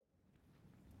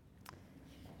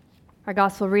Our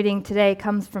gospel reading today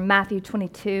comes from Matthew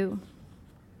 22.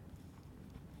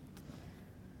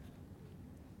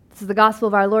 This is the gospel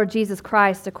of our Lord Jesus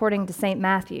Christ according to St.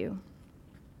 Matthew.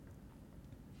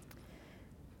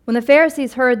 When the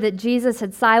Pharisees heard that Jesus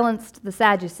had silenced the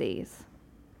Sadducees,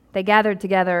 they gathered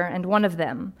together, and one of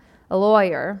them, a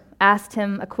lawyer, asked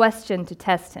him a question to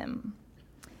test him.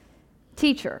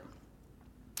 "Teacher,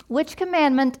 which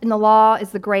commandment in the law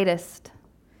is the greatest?"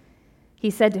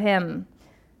 He said to him,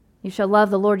 "You shall love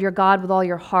the Lord your God with all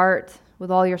your heart, with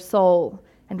all your soul,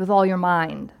 and with all your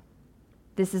mind.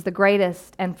 This is the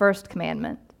greatest and first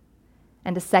commandment,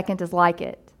 and a second is like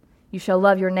it. You shall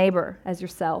love your neighbor as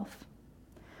yourself.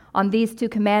 On these two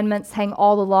commandments hang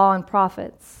all the law and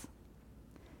prophets."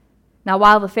 Now,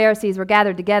 while the Pharisees were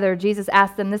gathered together, Jesus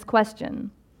asked them this question: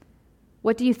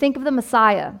 "What do you think of the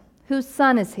Messiah? Whose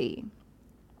son is he?"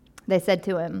 They said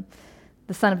to him,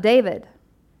 "The son of David."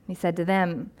 He said to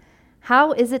them,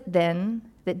 "How is it then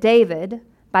that David,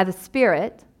 by the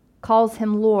Spirit, calls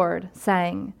him Lord,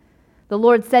 saying, 'The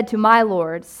Lord said to my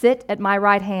Lord, sit at my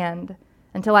right hand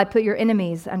until I put your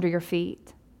enemies under your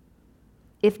feet'?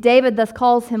 If David thus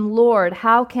calls him Lord,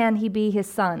 how can he be his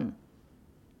son?"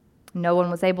 No one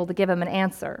was able to give him an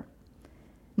answer,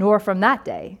 nor from that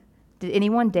day did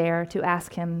anyone dare to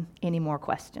ask him any more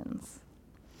questions.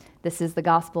 This is the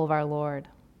gospel of our Lord.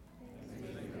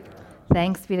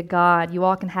 Thanks be to God. You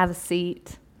all can have a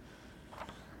seat.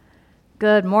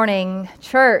 Good morning,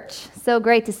 church. So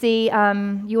great to see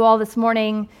you all this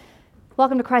morning.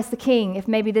 Welcome to Christ the King. If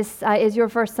maybe this is your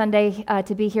first Sunday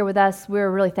to be here with us,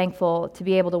 we're really thankful to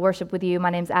be able to worship with you. My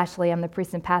name's Ashley. I'm the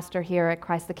priest and pastor here at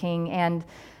Christ the King. And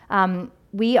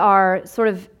we are sort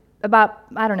of about,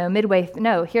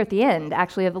 here at the end,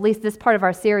 actually, of at least this part of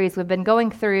our series. We've been going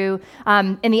through,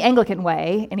 in the Anglican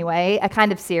way, anyway, a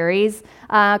kind of series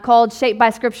called Shaped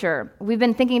by Scripture. We've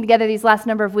been thinking together these last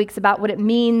number of weeks about what it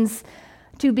means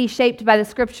to be shaped by the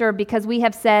Scripture, because we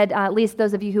have said, at least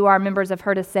those of you who are members have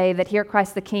heard us say, that here at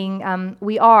Christ the King,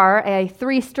 we are a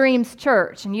three streams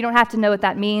church, and you don't have to know what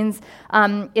that means.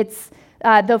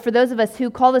 Though for those of us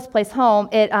who call this place home,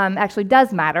 it actually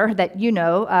does matter that you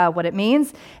know what it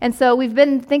means. And so we've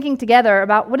been thinking together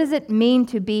about what does it mean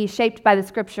to be shaped by the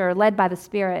Scripture, led by the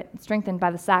Spirit, strengthened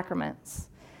by the sacraments.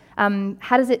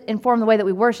 How does it inform the way that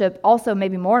we worship? Also,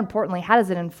 maybe more importantly, how does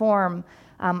it inform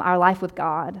our life with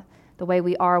God, the way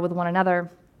we are with one another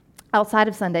outside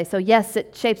of Sunday? So yes,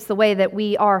 it shapes the way that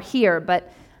we are here,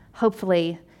 but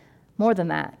hopefully more than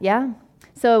that, yeah?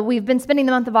 So we've been spending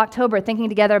the month of October thinking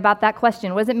together about that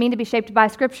question. What does it mean to be shaped by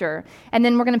Scripture? And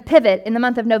then we're going to pivot in the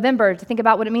month of November to think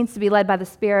about what it means to be led by the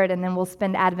Spirit, and then we'll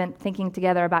spend Advent thinking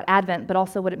together about Advent, but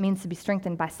also what it means to be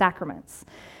strengthened by sacraments.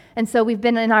 And so we've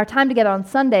been in our time together on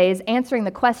Sundays answering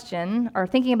the question or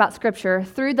thinking about Scripture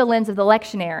through the lens of the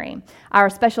lectionary, our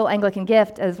special Anglican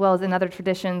gift, as well as in other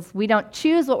traditions. We don't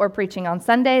choose what we're preaching on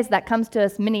Sundays. That comes to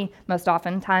us most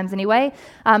often times anyway,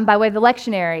 by way of the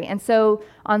lectionary. And so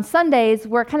on Sundays,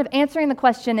 we're kind of answering the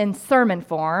question in sermon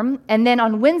form. And then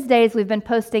on Wednesdays, we've been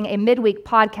posting a midweek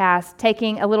podcast,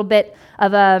 taking a little bit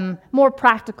of a more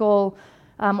practical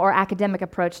or academic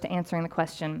approach to answering the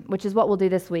question, which is what we'll do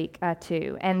this week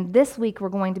too. And this week we're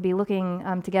going to be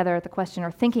looking together at the question, or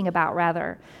thinking about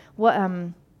rather, what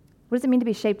does it mean to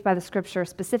be shaped by the Scripture?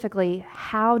 Specifically,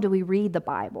 how do we read the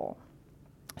Bible?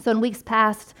 So in weeks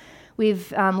past,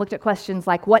 we've looked at questions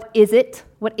like, what is it?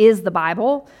 What is the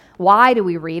Bible? Why do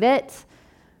we read it?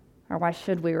 Or why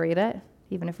should we read it,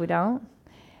 even if we don't?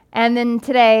 And then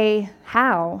today,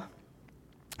 how?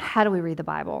 How do we read the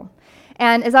Bible?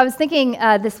 And as I was thinking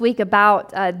this week about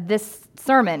this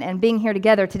sermon and being here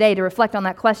together today to reflect on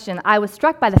that question, I was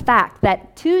struck by the fact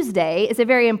that Tuesday is a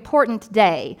very important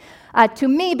day to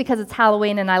me because it's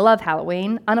Halloween, and I love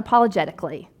Halloween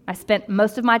unapologetically. I spent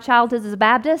most of my childhood as a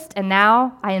Baptist, and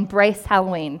now I embrace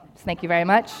Halloween. So thank you very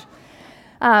much.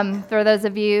 For those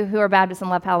of you who are Baptists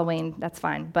and love Halloween, that's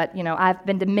fine. But, I've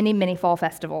been to many, many fall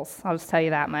festivals. I'll just tell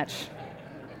you that much.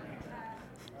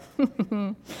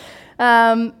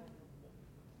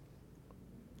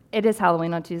 It is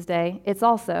Halloween on Tuesday. It's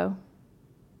also,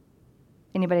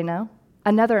 anybody know?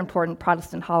 Another important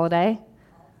Protestant holiday.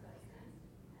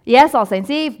 Yes, All Saints'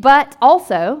 Eve, but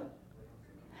also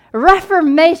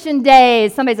Reformation Day.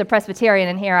 Somebody's a Presbyterian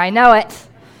in here, I know it.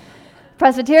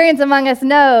 Presbyterians among us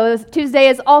know Tuesday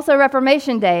is also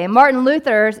Reformation Day. Martin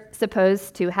Luther,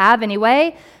 supposed to have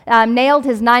anyway, nailed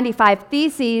his 95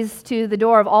 Theses to the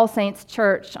door of All Saints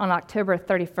Church on October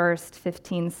 31st,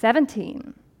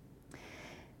 1517.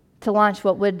 To launch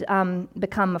what would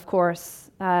become, of course,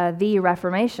 the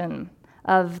Reformation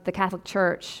of the Catholic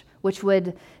Church, which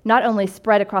would not only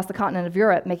spread across the continent of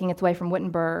Europe, making its way from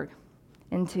Wittenberg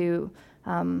into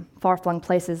far-flung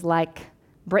places like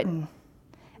Britain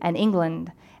and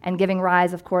England, and giving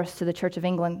rise, of course, to the Church of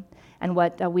England and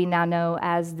what we now know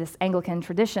as this Anglican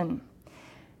tradition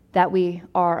that we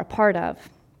are a part of.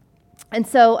 And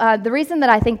so the reason that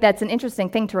I think that's an interesting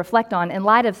thing to reflect on in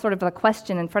light of sort of the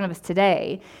question in front of us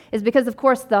today is because, of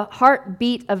course, the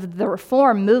heartbeat of the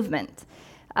Reform movement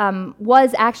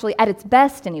was actually, at its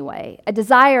best anyway, a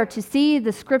desire to see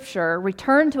the Scripture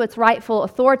return to its rightful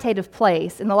authoritative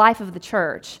place in the life of the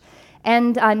church,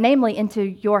 and namely into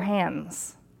your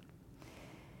hands.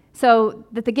 So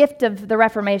that the gift of the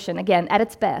Reformation, again, at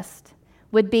its best,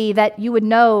 would be that you would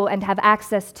know and have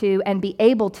access to and be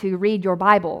able to read your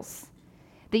Bibles,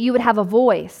 that you would have a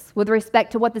voice with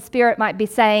respect to what the Spirit might be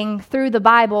saying through the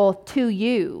Bible to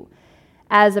you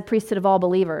as a priesthood of all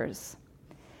believers,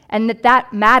 and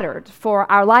that mattered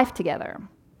for our life together.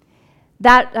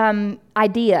 That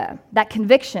idea, that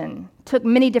conviction, took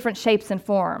many different shapes and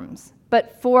forms.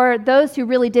 But for those who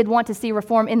really did want to see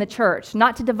reform in the church,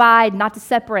 not to divide, not to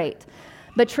separate,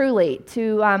 but truly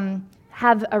to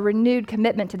have a renewed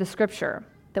commitment to the Scripture,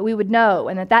 that we would know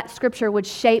and that Scripture would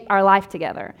shape our life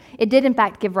together. It did, in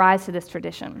fact, give rise to this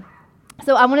tradition.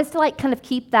 So I want us to kind of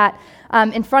keep that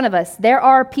in front of us. There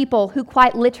are people who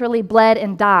quite literally bled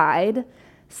and died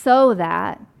so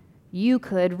that you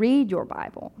could read your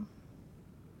Bible,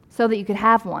 so that you could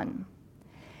have one.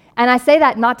 And I say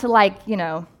that not to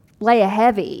lay a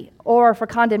heavy, or for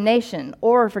condemnation,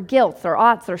 or for guilt, or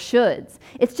oughts, or shoulds.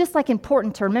 It's just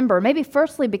important to remember, maybe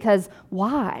firstly because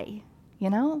why,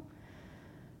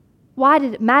 Why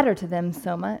did it matter to them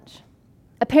so much?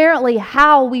 Apparently,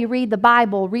 how we read the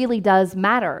Bible really does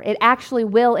matter. It actually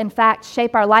will, in fact,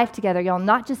 shape our life together, y'all,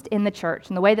 not just in the church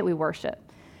and the way that we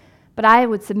worship. But I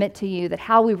would submit to you that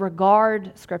how we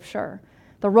regard Scripture,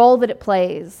 the role that it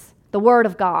plays, the Word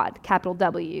of God, capital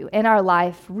W, in our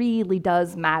life really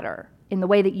does matter in the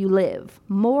way that you live,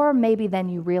 more maybe than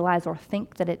you realize or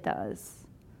think that it does.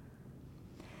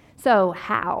 So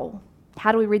how?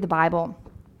 How do we read the Bible?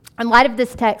 In light of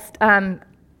this text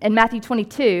in Matthew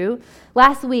 22,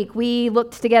 last week we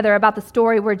looked together about the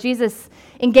story where Jesus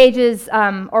engages,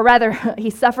 or rather he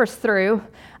suffers through,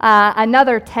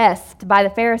 another test by the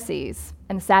Pharisees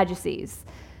and the Sadducees.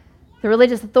 The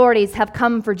religious authorities have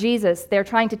come for Jesus. They're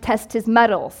trying to test his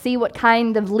mettle, see what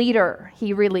kind of leader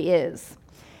he really is.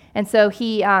 And so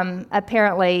he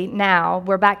apparently now,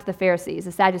 we're back to the Pharisees.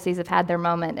 The Sadducees have had their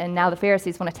moment, and now the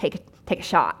Pharisees want to take a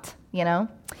shot,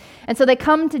 And so they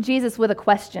come to Jesus with a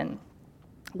question.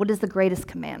 What is the greatest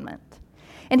commandment?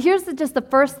 And here's just the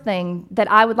first thing that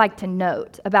I would like to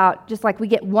note about, just like we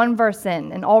get one verse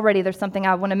in, and already there's something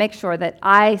I want to make sure that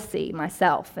I see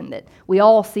myself and that we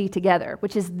all see together,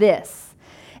 which is this.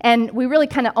 And we really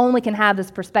kind of only can have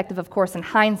this perspective, of course, in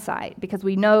hindsight, because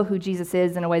we know who Jesus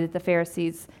is in a way that the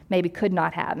Pharisees maybe could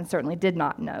not have and certainly did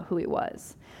not know who he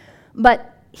was.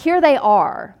 But here they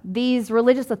are, these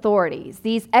religious authorities,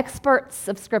 these experts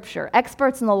of Scripture,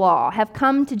 experts in the law, have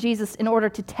come to Jesus in order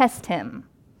to test him,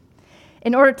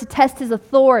 in order to test his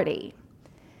authority,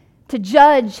 to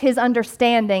judge his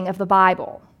understanding of the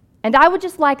Bible. And I would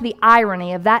just like the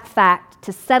irony of that fact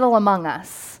to settle among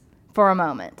us for a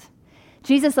moment.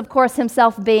 Jesus, of course,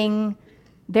 himself being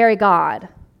very God,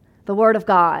 the Word of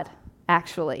God,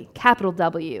 actually, capital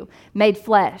W, made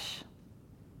flesh,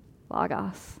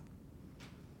 Logos,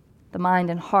 the mind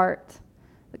and heart,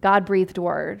 the God-breathed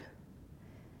Word,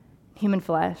 human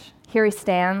flesh. Here he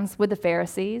stands with the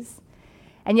Pharisees.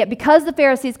 And yet because the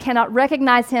Pharisees cannot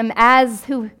recognize him as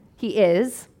who he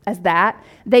is, as that,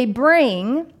 they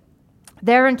bring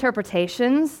their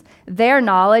interpretations, their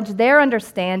knowledge, their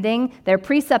understanding, their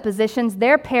presuppositions,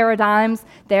 their paradigms,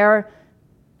 their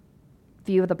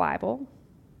view of the Bible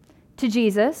to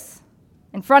Jesus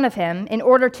in front of him in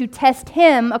order to test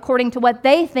him according to what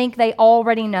they think they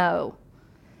already know.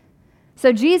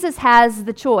 So Jesus has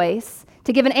the choice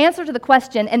to give an answer to the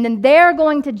question, and then they're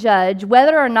going to judge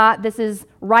whether or not this is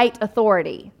right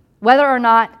authority, whether or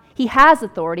not he has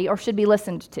authority or should be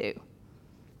listened to.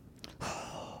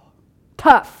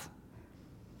 Tough.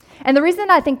 And the reason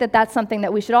I think that that's something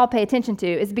that we should all pay attention to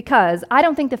is because I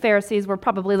don't think the Pharisees were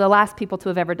probably the last people to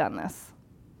have ever done this.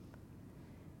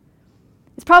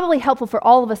 It's probably helpful for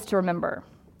all of us to remember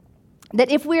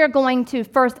that if we are going to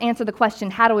first answer the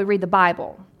question, how do we read the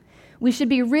Bible, we should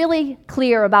be really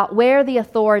clear about where the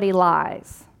authority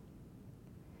lies,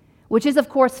 which is, of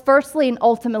course, firstly and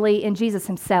ultimately in Jesus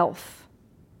himself.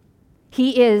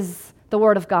 He is the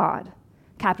Word of God,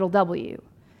 capital W.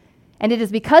 And it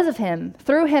is because of him,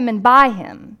 through him, and by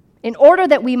him, in order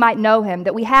that we might know him,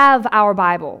 that we have our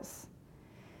Bibles.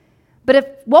 But if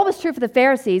what was true for the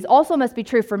Pharisees also must be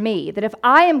true for me, that if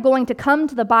I am going to come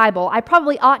to the Bible, I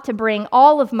probably ought to bring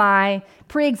all of my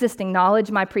pre-existing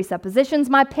knowledge, my presuppositions,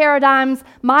 my paradigms,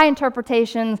 my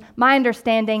interpretations, my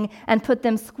understanding, and put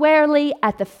them squarely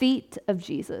at the feet of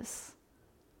Jesus.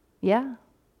 Yeah?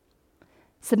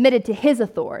 Submitted to his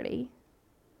authority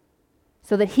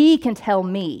so that he can tell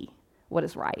me what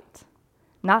is right,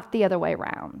 not the other way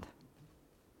around.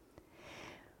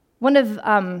 One of,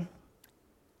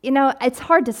 it's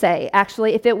hard to say,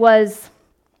 actually, if it was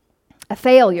a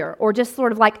failure or just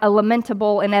sort of like a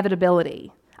lamentable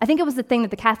inevitability. I think it was the thing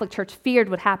that the Catholic Church feared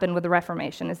would happen with the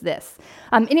Reformation is this.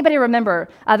 Anybody remember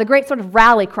the great sort of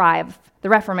rally cry of the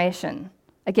Reformation?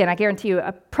 Again, I guarantee you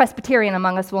a Presbyterian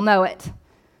among us will know it.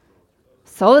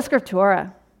 Sola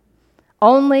Scriptura,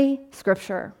 only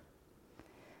Scripture.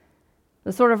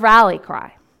 The sort of rally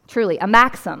cry, truly, a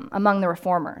maxim among the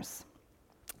Reformers.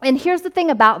 And here's the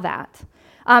thing about that.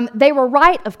 They were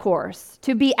right, of course,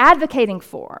 to be advocating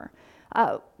for.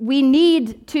 We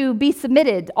need to be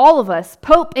submitted, all of us,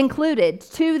 Pope included,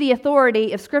 to the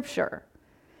authority of Scripture.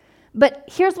 But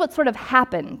here's what sort of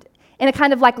happened in a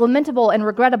kind of like lamentable and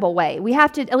regrettable way. We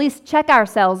have to at least check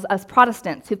ourselves as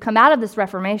Protestants who've come out of this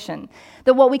Reformation,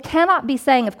 that what we cannot be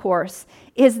saying, of course,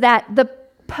 is that the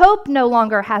Pope no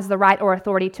longer has the right or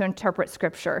authority to interpret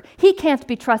Scripture. He can't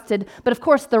be trusted, but of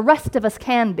course the rest of us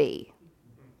can be.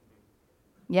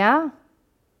 Yeah?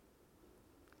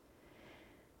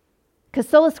 Because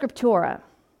sola scriptura,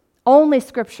 only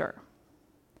Scripture,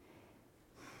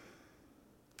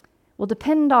 will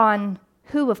depend on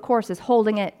who, of course, is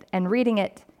holding it and reading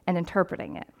it and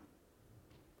interpreting it.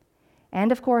 And,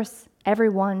 of course,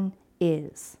 everyone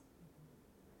is.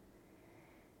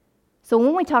 So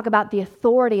when we talk about the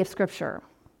authority of Scripture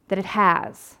that it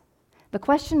has, the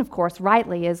question, of course,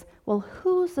 rightly is, well,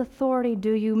 whose authority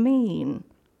do you mean?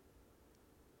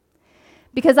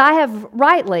 Because I have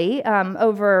rightly,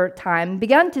 over time,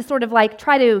 begun to sort of like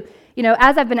try to,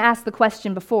 as I've been asked the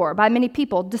question before by many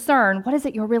people, discern what is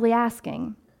it you're really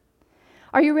asking?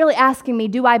 Are you really asking me,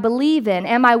 do I believe in,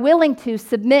 am I willing to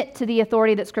submit to the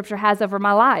authority that Scripture has over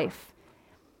my life?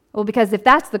 Well, because if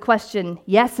that's the question,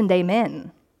 yes and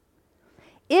amen.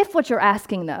 If what you're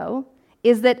asking, though,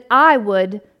 is that I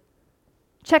would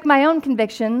check my own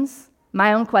convictions,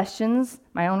 my own questions,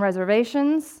 my own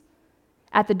reservations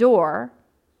at the door,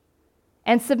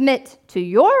 and submit to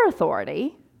your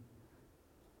authority,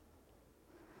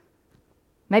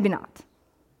 maybe not.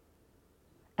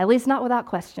 At least not without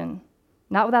question,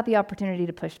 not without the opportunity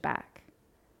to push back.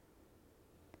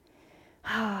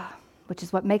 Which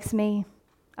is what makes me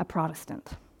a Protestant,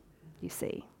 you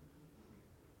see.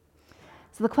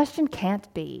 So the question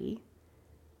can't be,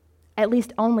 at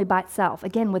least only by itself,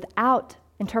 again, without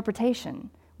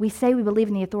interpretation. We say we believe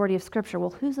in the authority of Scripture. Well,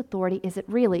 whose authority is it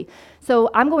really? So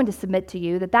I'm going to submit to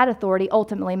you that authority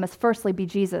ultimately must firstly be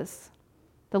Jesus,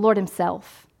 the Lord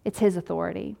himself. It's his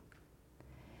authority.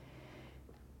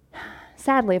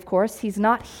 Sadly, of course, he's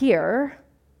not here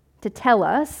to tell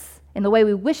us, in the way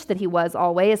we wish that he was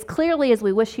always, as clearly as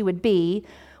we wish he would be,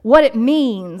 what it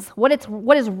means, what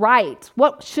is right,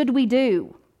 what should we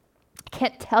do. I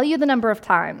can't tell you the number of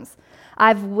times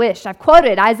I've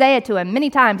quoted Isaiah to him many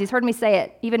times. He's heard me say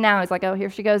it. Even now, he's like, oh, here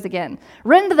she goes again.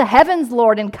 Rend to the heavens,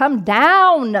 Lord, and come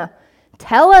down.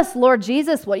 Tell us, Lord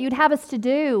Jesus, what you'd have us to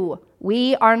do.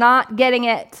 We are not getting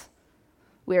it.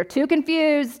 We are too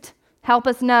confused. Help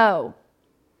us know.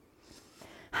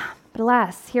 But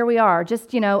alas, here we are,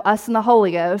 just, us and the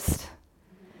Holy Ghost,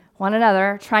 one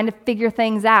another, trying to figure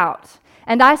things out.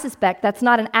 And I suspect that's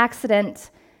not an accident.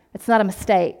 It's not a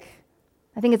mistake.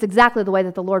 I think it's exactly the way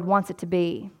that the Lord wants it to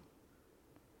be.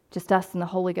 Just us and the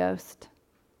Holy Ghost.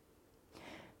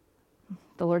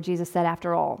 The Lord Jesus said,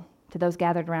 after all, to those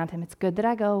gathered around him, it's good that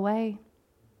I go away.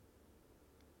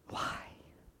 Why?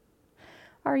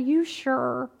 Are you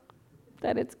sure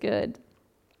that it's good?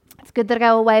 It's good that I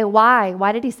go away. Why?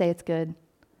 Why did he say it's good?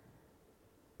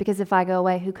 Because if I go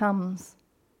away, who comes?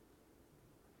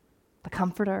 The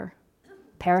Comforter,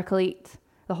 Paraclete,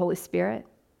 the Holy Spirit.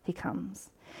 He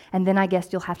comes. And then I guess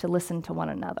you'll have to listen to one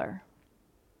another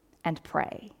and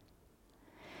pray.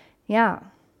 Yeah.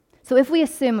 So if we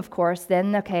assume, of course,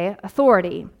 then,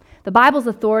 authority. The Bible's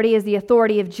authority is the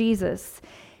authority of Jesus.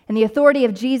 And the authority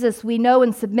of Jesus we know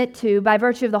and submit to by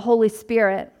virtue of the Holy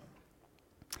Spirit.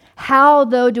 How,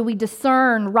 though, do we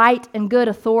discern right and good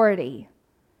authority?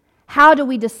 How do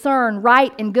we discern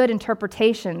right and good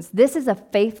interpretations? This is a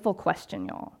faithful question,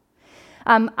 y'all.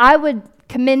 I would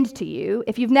commend to you,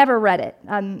 if you've never read it,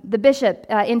 the bishop,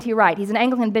 N.T. Wright. He's an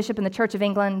Anglican bishop in the Church of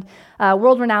England,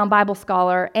 world-renowned Bible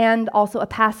scholar, and also a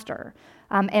pastor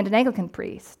and an Anglican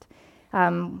priest.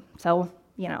 So,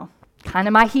 kind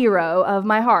of my hero of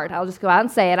my heart. I'll just go out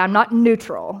and say it. I'm not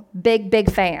neutral.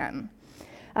 Big fan.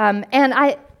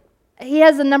 He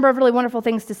has a number of really wonderful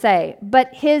things to say,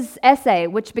 but his essay,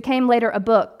 which became later a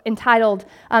book entitled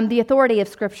The Authority of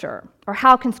Scripture, or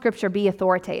How Can Scripture Be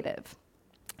Authoritative?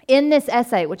 In this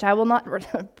essay, which I will not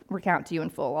recount to you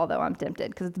in full, although I'm tempted,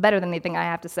 because it's better than anything I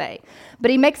have to say, but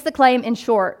he makes the claim in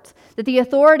short that the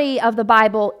authority of the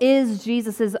Bible is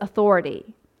Jesus'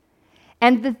 authority,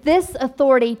 and that this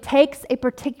authority takes a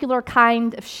particular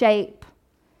kind of shape.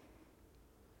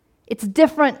 It's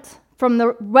different from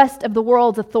the rest of the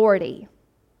world's authority.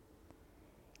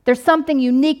 There's something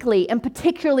uniquely and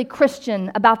particularly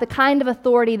Christian about the kind of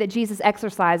authority that Jesus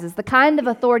exercises, the kind of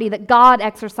authority that God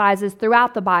exercises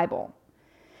throughout the Bible.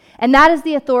 And that is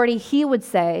the authority, he would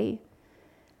say,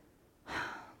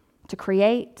 to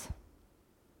create,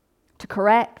 to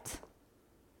correct,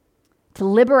 to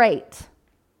liberate,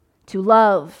 to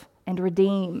love and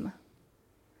redeem.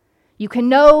 You can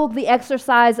know the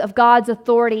exercise of God's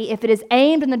authority if it is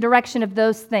aimed in the direction of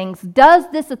those things. Does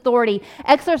this authority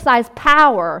exercise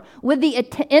power with the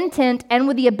intent and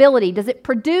with the ability? Does it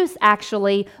produce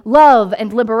actually love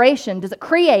and liberation? Does it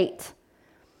create?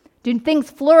 Do things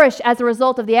flourish as a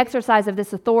result of the exercise of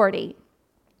this authority?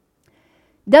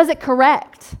 Does it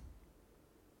correct?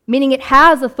 Meaning it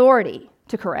has authority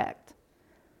to correct.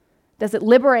 Does it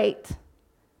liberate?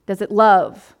 Does it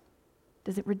love?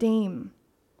 Does it redeem?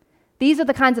 These are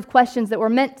the kinds of questions that we're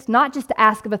meant not just to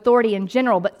ask of authority in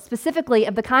general, but specifically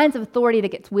of the kinds of authority that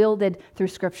gets wielded through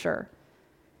Scripture,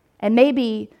 and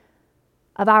maybe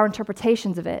of our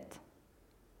interpretations of it.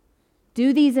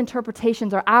 Do these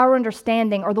interpretations, or our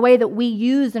understanding, or the way that we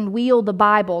use and wield the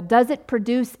Bible, does it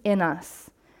produce in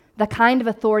us the kind of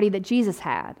authority that Jesus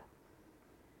had?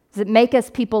 Does it make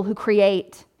us people who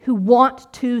create, who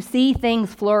want to see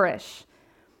things flourish?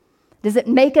 Does it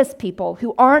make us people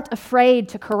who aren't afraid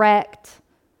to correct?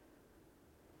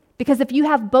 Because if you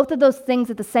have both of those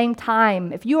things at the same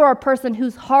time, if you are a person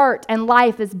whose heart and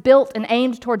life is built and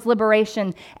aimed towards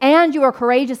liberation, and you are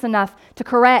courageous enough to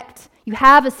correct, you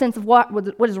have a sense of what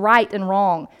is right and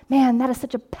wrong, man, that is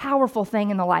such a powerful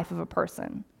thing in the life of a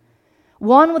person.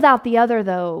 One without the other,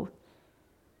 though,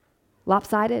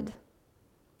 lopsided,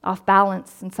 off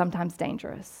balance, and sometimes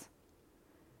dangerous.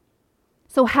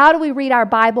 So how do we read our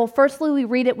Bible? Firstly, we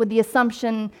read it with the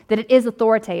assumption that it is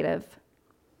authoritative.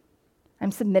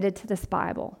 I'm submitted to this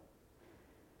Bible.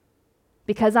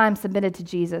 Because I'm submitted to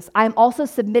Jesus, I'm also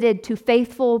submitted to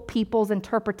faithful people's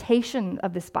interpretation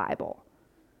of this Bible.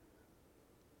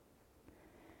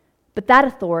 But that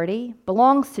authority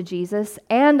belongs to Jesus,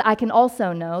 and I can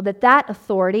also know that that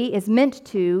authority is meant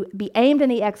to be aimed in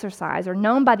the exercise, or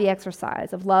known by the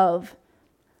exercise, of love,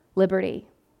 liberty,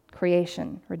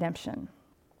 creation, redemption.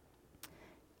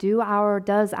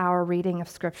 Does our reading of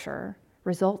Scripture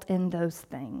result in those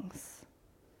things?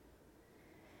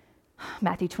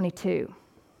 Matthew 22.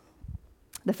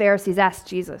 The Pharisees asked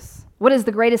Jesus, "What is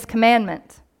the greatest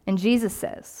commandment?" And Jesus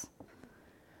says,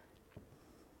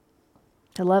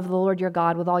 "To love the Lord your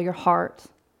God with all your heart,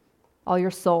 all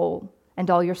your soul, and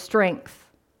all your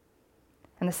strength.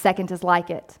 And the second is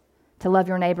like it, to love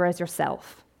your neighbor as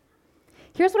yourself."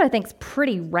 Here's what I think is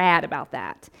pretty rad about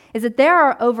that, is that there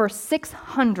are over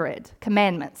 600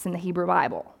 commandments in the Hebrew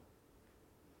Bible.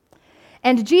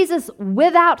 And Jesus,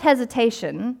 without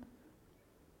hesitation,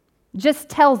 just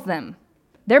tells them,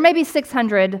 there may be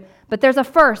 600, but there's a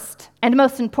first and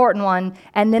most important one,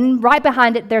 and then right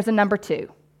behind it, there's a number 2.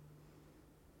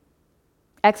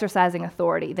 Exercising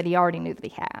authority that he already knew that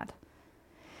he had.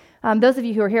 Those of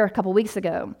you who were here a couple weeks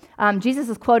ago, Jesus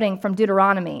is quoting from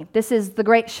Deuteronomy. This is the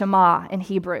great Shema in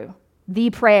Hebrew, the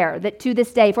prayer that to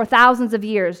this day, for thousands of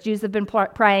years, Jews have been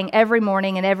praying every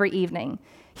morning and every evening.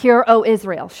 Hear, O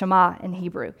Israel, Shema in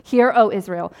Hebrew. Hear, O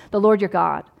Israel, the Lord your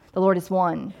God, the Lord is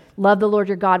one. Love the Lord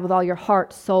your God with all your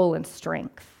heart, soul, and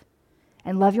strength.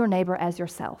 And love your neighbor as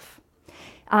yourself.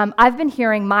 I've been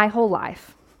hearing my whole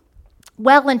life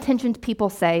well-intentioned people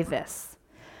say this.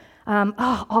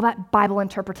 All that Bible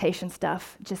interpretation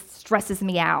stuff just stresses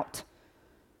me out.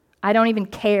 I don't even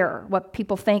care what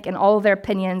people think and all of their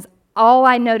opinions. All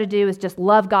I know to do is just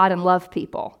love God and love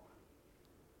people.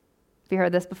 Have you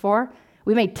heard this before?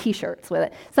 We made t-shirts with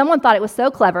it. Someone thought it was so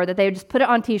clever that they would just put it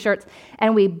on t-shirts,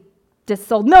 and we just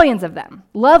sold millions of them.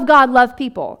 Love God, love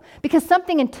people. Because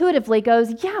something intuitively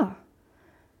goes, yeah.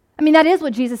 I mean, that is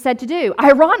what Jesus said to do.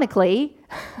 Ironically,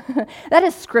 that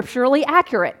is scripturally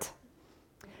accurate.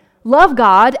 Love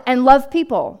God and love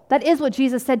people. That is what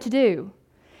Jesus said to do.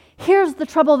 Here's the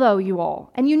trouble, though, you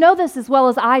all, and you know this as well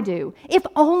as I do. If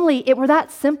only it were that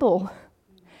simple.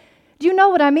 Do you know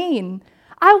what I mean?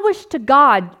 I wish to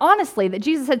God, honestly, that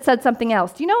Jesus had said something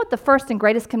else. Do you know what the first and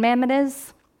greatest commandment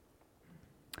is?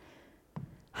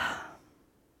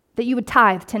 That you would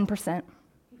tithe 10%.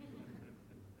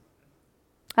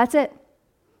 That's it.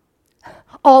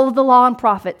 All of the law and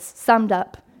prophets summed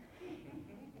up.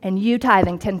 And you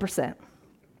tithing 10%.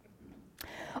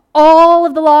 All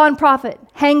of the law and prophet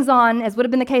hangs on, as would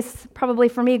have been the case probably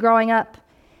for me growing up,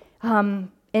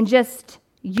 in just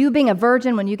you being a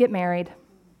virgin when you get married.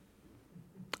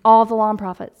 All of the law and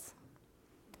prophets.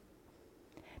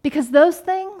 Because those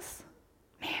things,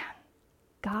 man,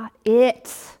 got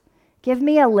it. Give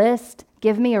me a list.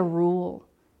 Give me a rule,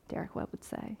 Derek Webb would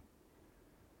say.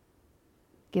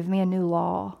 Give me a new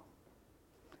law.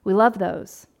 We love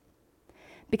those.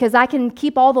 Because I can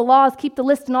keep all the laws, keep the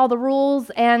list and all the rules,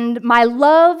 and my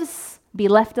loves be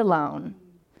left alone.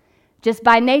 Just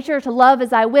by nature to love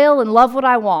as I will and love what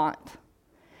I want.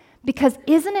 Because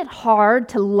isn't it hard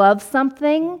to love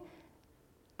something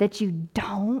that you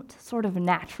don't sort of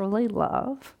naturally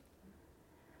love?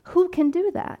 Who can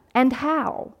do that? And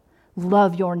how?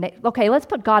 Love your neighbor. Okay, let's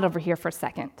put God over here for a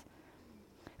second.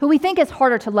 Who we think is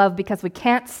harder to love because we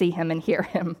can't see him and hear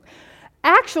him.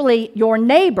 Actually, your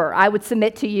neighbor, I would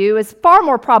submit to you, is far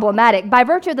more problematic by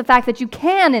virtue of the fact that you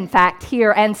can, in fact,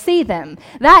 hear and see them.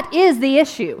 That is the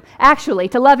issue, actually,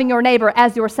 to loving your neighbor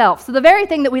as yourself. So the very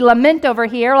thing that we lament over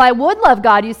here, well, I would love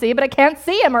God, you see, but I can't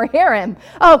see him or hear him.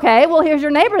 Okay, well, here's your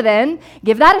neighbor then.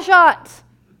 Give that a shot.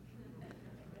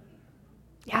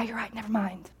 Yeah, you're right, never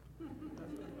mind.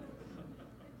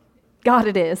 God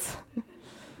it is.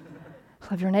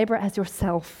 Love your neighbor as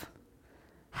yourself.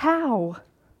 How?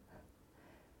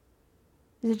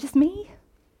 Is it just me?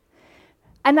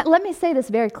 And let me say this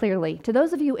very clearly to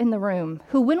those of you in the room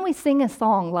who, when we sing a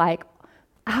song like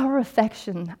Our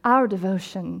Affection, Our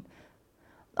Devotion,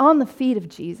 on the feet of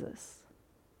Jesus,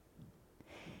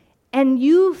 and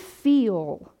you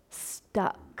feel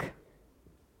stuck,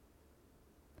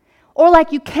 or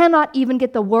like you cannot even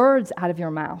get the words out of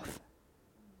your mouth.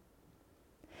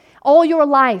 All your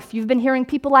life, you've been hearing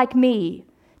people like me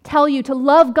tell you to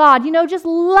love God. Just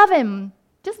love him.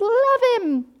 Just love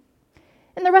him.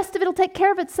 And the rest of it will take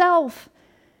care of itself.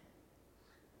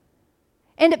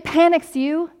 And it panics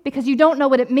you because you don't know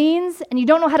what it means and you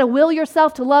don't know how to will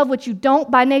yourself to love what you don't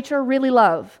by nature really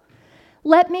love.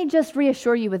 Let me just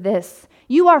reassure you with this.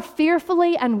 You are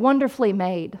fearfully and wonderfully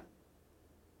made.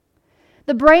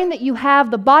 The brain that you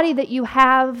have, the body that you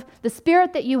have, the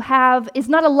spirit that you have is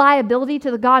not a liability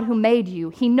to the God who made you.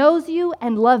 He knows you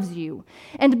and loves you.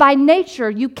 And by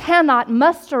nature, you cannot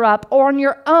muster up, or on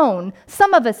your own,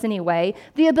 some of us anyway,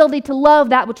 the ability to love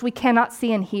that which we cannot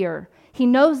see and hear. He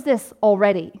knows this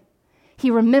already. He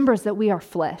remembers that we are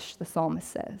flesh, the psalmist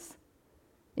says.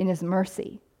 In his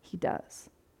mercy, he does.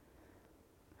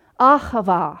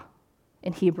 Ahava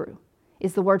in Hebrew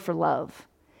is the word for love.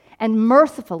 And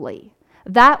mercifully,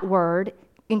 that word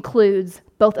includes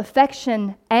both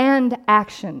affection and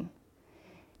action.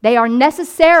 They are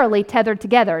necessarily tethered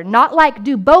together, not like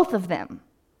do both of them.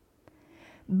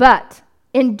 But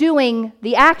in doing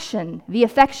the action, the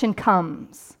affection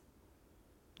comes.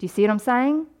 Do you see what I'm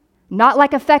saying? Not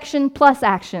like affection plus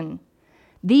action.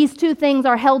 These two things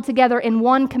are held together in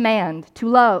one command, to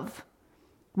love,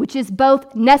 which is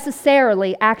both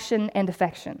necessarily action and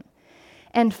affection.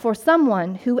 And for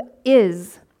someone who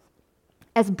is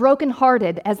as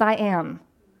brokenhearted as I am,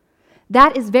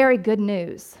 that is very good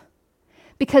news,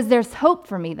 because there's hope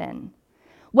for me then.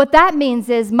 What that means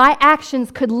is my actions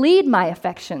could lead my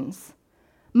affections.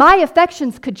 My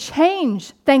affections could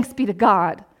change, thanks be to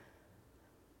God,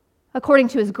 according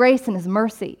to his grace and his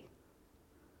mercy.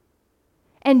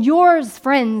 And yours,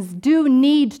 friends, do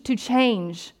need to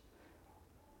change.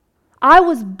 I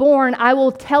was born, I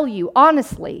will tell you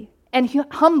honestly, and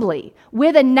humbly,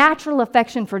 with a natural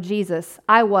affection for Jesus,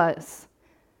 I was.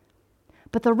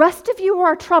 But the rest of you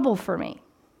are trouble for me.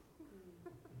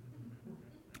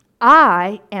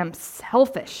 I am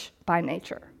selfish by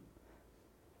nature.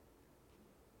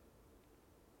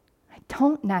 I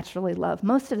don't naturally love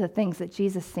most of the things that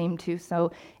Jesus seemed to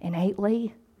so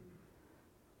innately.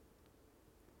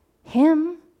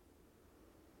 Him,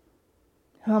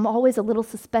 who I'm always a little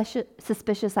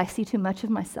suspicious I see too much of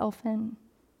myself in.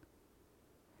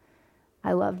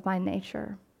 I love by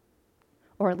nature,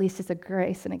 or at least it's a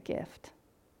grace and a gift.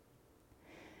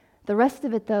 The rest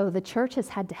of it, though, the church has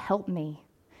had to help me,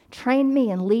 train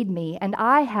me and lead me, and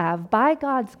I have, by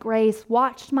God's grace,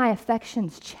 watched my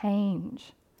affections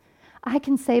change. I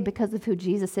can say because of who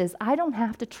Jesus is, I don't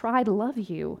have to try to love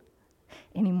you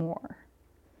anymore.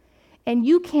 And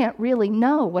you can't really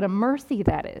know what a mercy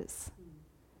that is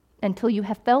until you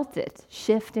have felt it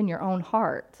shift in your own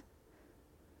heart.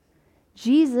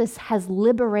 Jesus has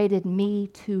liberated me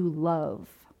to love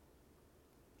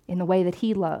in the way that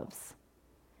he loves.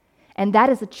 And that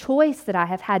is a choice that I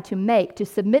have had to make, to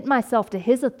submit myself to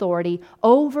his authority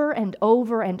over and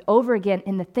over and over again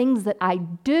in the things that I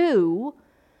do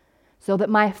so that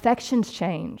my affections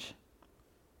change.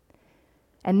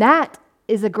 And that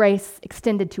is a grace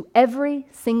extended to every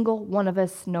single one of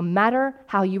us, no matter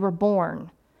how you were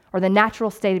born or the natural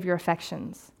state of your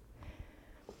affections.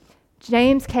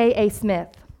 James K.A. Smith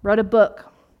wrote a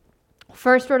book.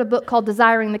 First wrote a book called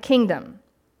Desiring the Kingdom.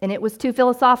 And it was too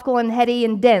philosophical and heady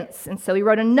and dense. And so he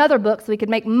wrote another book so he could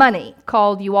make money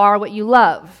called You Are What You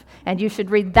Love. And you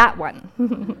should read that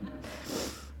one.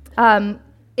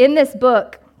 In this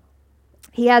book,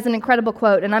 he has an incredible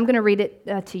quote, and I'm going to read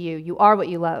it to you. You are what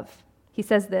you love. He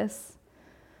says this: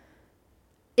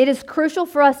 "It is crucial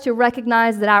for us to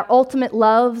recognize that our ultimate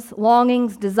loves,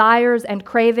 longings, desires, and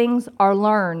cravings are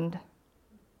learned.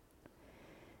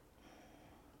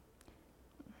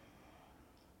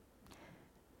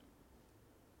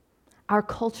 Our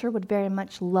culture would very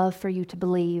much love for you to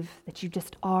believe that you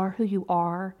just are who you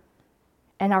are,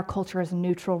 and our culture is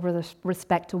neutral with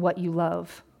respect to what you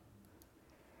love.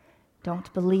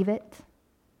 Don't believe it.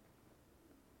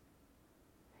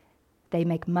 They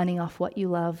make money off what you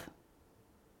love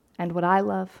and what I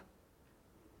love.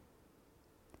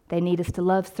 They need us to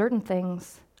love certain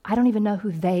things. I don't even know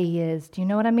who they is. Do you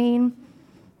know what I mean?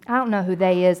 I don't know who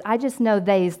they is. I just know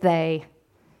they's they.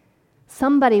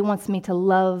 Somebody wants me to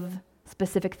love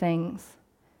specific things.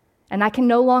 And I can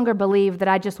no longer believe that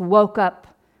I just woke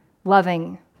up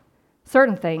loving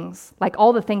certain things, like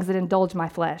all the things that indulge my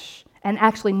flesh, and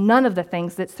actually none of the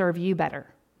things that serve you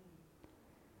better.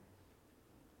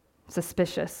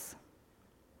 Suspicious.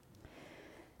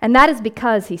 And that is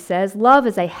because, he says, love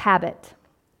is a habit.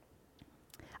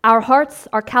 Our hearts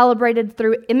are calibrated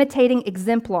through imitating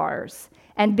exemplars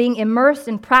and being immersed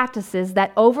in practices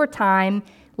that over time,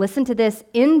 listen to this,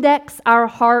 index our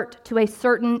heart to a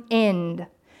certain end.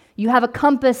 You have a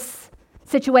compass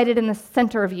situated in the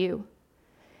center of you,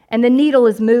 and the needle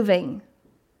is moving.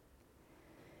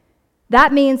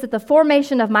 That means that the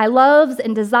formation of my loves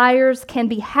and desires can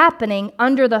be happening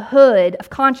under the hood of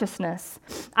consciousness.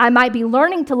 I might be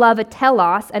learning to love a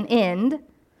telos, an end,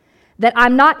 that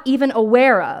I'm not even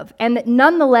aware of, and that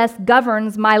nonetheless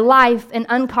governs my life in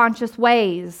unconscious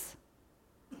ways.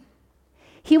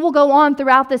 He will go on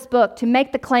throughout this book to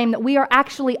make the claim that we are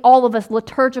actually all of us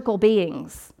liturgical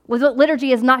beings.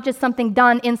 Liturgy is not just something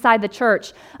done inside the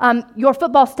church. Your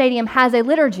football stadium has a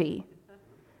liturgy.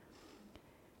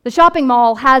 The shopping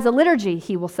mall has a liturgy,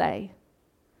 he will say.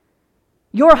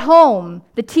 Your home,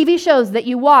 the TV shows that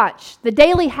you watch, the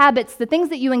daily habits, the things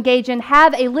that you engage in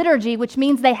have a liturgy, which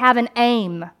means they have an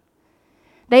aim.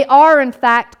 They are, in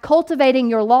fact, cultivating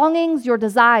your longings, your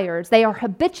desires. They are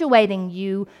habituating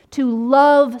you to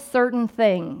love certain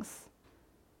things.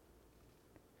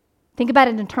 Think about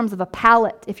it in terms of a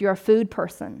palate if you're a food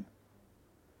person.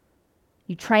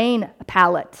 You train a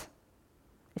palate.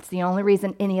 It's the only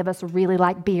reason any of us really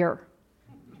like beer.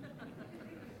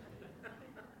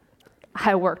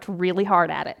 I worked really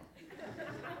hard at it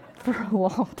for a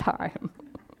long time.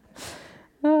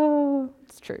 Oh,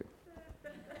 it's true.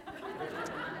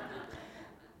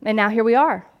 And now here we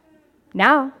are.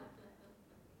 Now,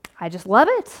 I just love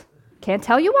it. Can't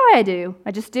tell you why I do.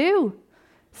 I just do.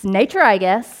 It's nature, I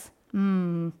guess.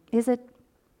 Is it?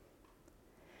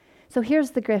 So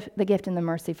here's the gift and the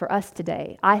mercy for us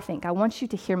today. I want you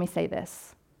to hear me say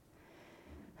this.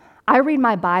 I read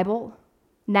my Bible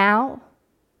now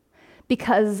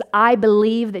because I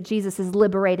believe that Jesus is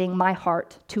liberating my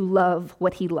heart to love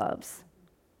what he loves.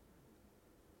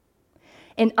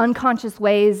 In unconscious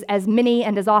ways, as many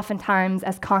and as oftentimes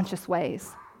as conscious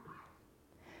ways.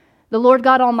 The Lord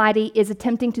God Almighty is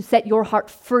attempting to set your heart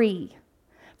free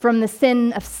from the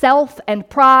sin of self and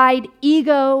pride,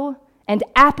 ego and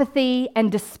apathy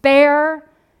and despair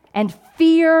and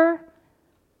fear,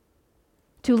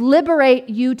 to liberate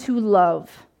you to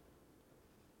love.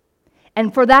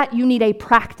 And for that, you need a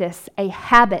practice, a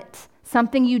habit,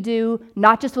 something you do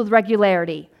not just with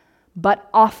regularity, but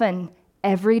often,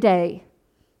 every day.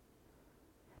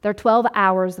 There are 12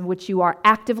 hours in which you are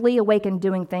actively awake and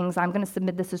doing things. I'm going to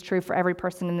submit this is true for every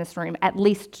person in this room, at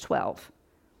least 12.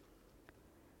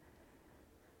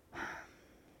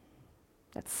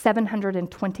 That's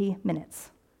 720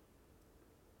 minutes.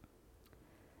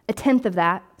 A tenth of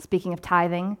that, speaking of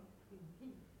tithing,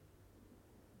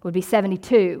 would be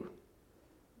 72.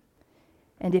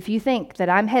 And if you think that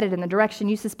I'm headed in the direction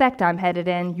you suspect I'm headed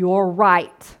in, you're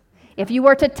right. If you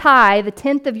were to tie the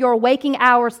 10th of your waking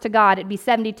hours to God, it'd be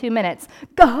 72 minutes.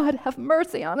 God, have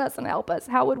mercy on us and help us.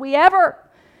 How would we ever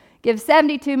give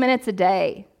 72 minutes a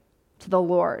day to the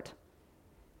Lord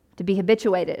to be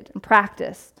habituated and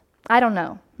practiced? I don't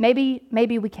know. Maybe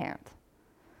we can't.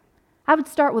 I would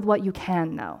start with what you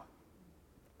can know.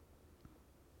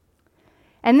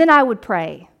 And then I would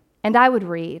pray, and I would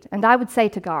read, and I would say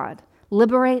to God,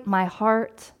 liberate my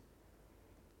heart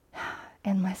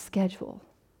and my schedule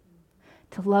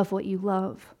to love what you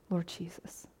love, Lord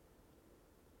Jesus,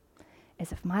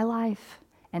 as if my life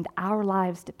and our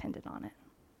lives depended on it.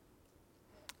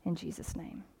 In Jesus'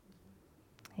 name,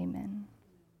 amen.